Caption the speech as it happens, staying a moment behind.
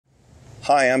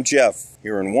Hi, I'm Jeff,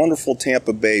 here in wonderful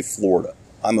Tampa Bay, Florida.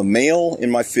 I'm a male in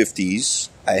my 50s.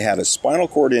 I had a spinal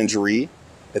cord injury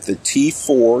at the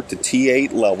T4 to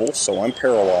T8 level, so I'm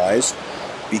paralyzed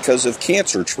because of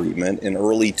cancer treatment in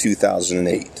early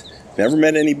 2008. Never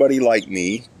met anybody like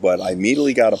me, but I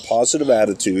immediately got a positive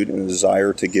attitude and a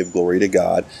desire to give glory to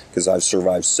God because I've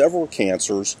survived several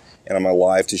cancers and I'm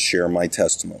alive to share my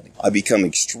testimony. I've become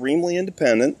extremely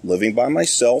independent, living by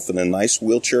myself in a nice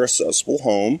wheelchair-accessible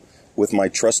home with my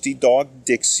trusty dog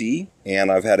Dixie,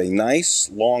 and I've had a nice,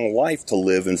 long life to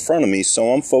live in front of me,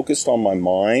 so I'm focused on my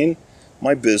mind,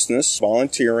 my business,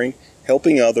 volunteering,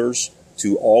 helping others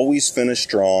to always finish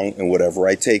strong in whatever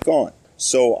I take on.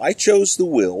 So I chose the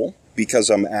WHILL because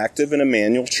I'm active in a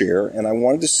manual chair, and I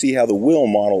wanted to see how the WHILL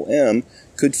Model M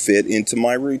could fit into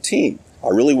my routine. I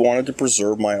really wanted to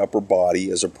preserve my upper body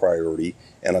as a priority,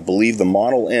 and I believe the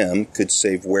Model M could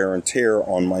save wear and tear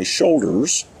on my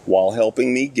shoulders while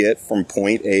helping me get from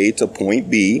point A to point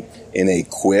B in a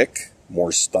quick,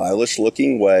 more stylish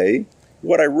looking way.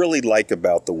 What I really like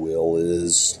about the WHILL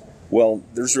is, well,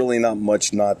 there's really not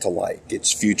much not to like.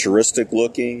 It's futuristic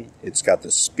looking. It's got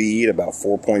the speed, about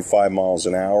 4.5 miles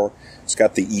an hour. It's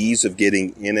got the ease of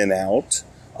getting in and out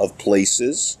of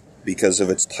places because of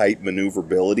its tight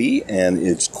maneuverability and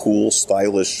its cool,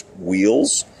 stylish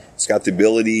wheels. It's got the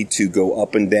ability to go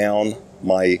up and down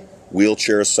my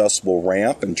wheelchair-accessible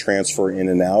ramp and transfer in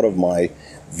and out of my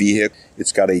vehicle.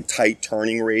 It's got a tight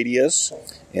turning radius,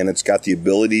 and it's got the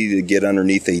ability to get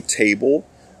underneath a table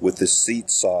with the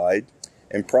seat side.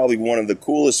 And probably one of the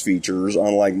coolest features,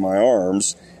 unlike my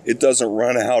arms, it doesn't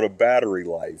run out of battery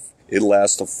life. It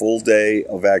lasts a full day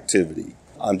of activity.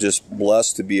 I'm just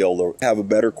blessed to be able to have a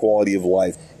better quality of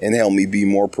life and help me be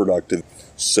more productive.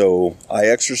 So I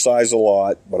exercise a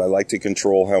lot, but I like to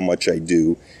control how much I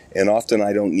do. And often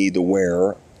I don't need to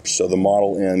wear, so the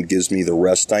Model M gives me the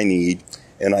rest I need,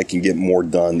 and I can get more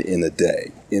done in a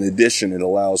day. In addition, it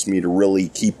allows me to really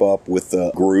keep up with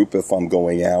the group if I'm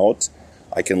going out.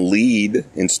 I can lead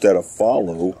instead of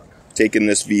follow, taking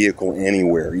this vehicle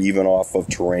anywhere, even off of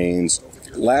terrains.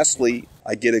 Lastly,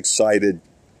 I get excited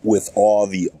with all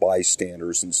the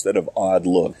bystanders instead of odd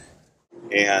look.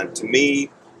 And to me,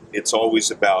 it's always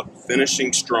about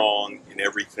finishing strong in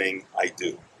everything I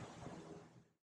do.